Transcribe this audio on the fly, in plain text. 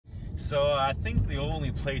So I think the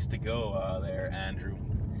only place to go there, Andrew,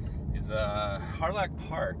 is Hawrelak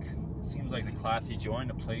Park. It seems like the class you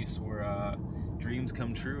joined, a place where dreams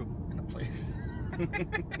come true, and a place.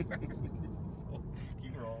 So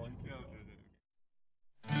keep rolling.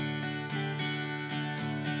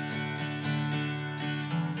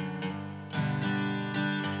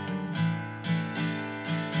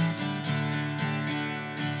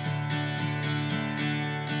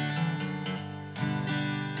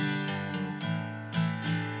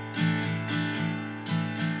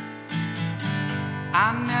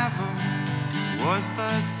 I never was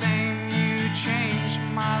the same, you changed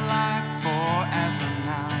my life forever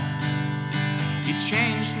now. You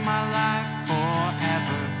changed my life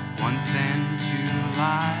forever, once and two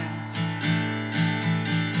lives.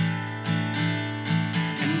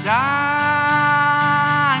 And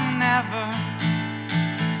I never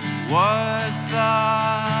was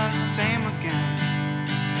the same again.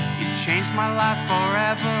 You changed my life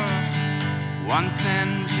forever, once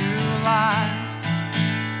and two lives.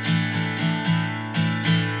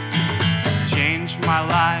 Changed my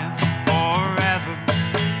life forever.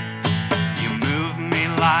 You move me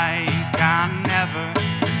like I never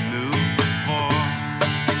moved before.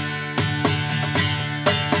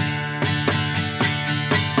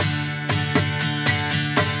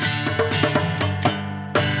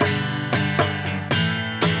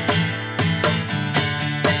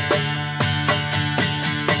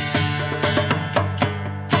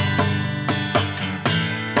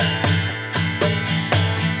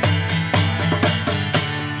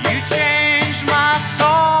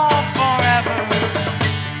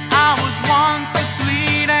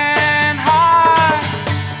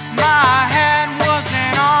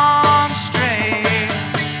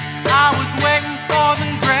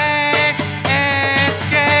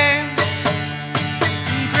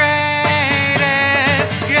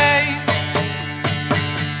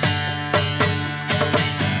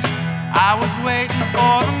 I was waiting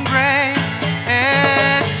for the great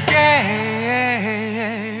escape.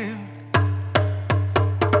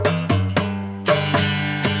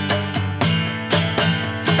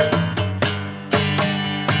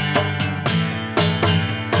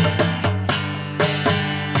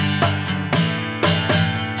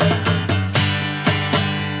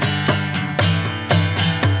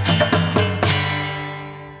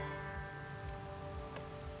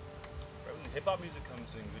 Right when the hip hop music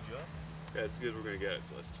comes in, good job. Yeah, it's good. We're gonna get it.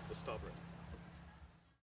 So let's stop right.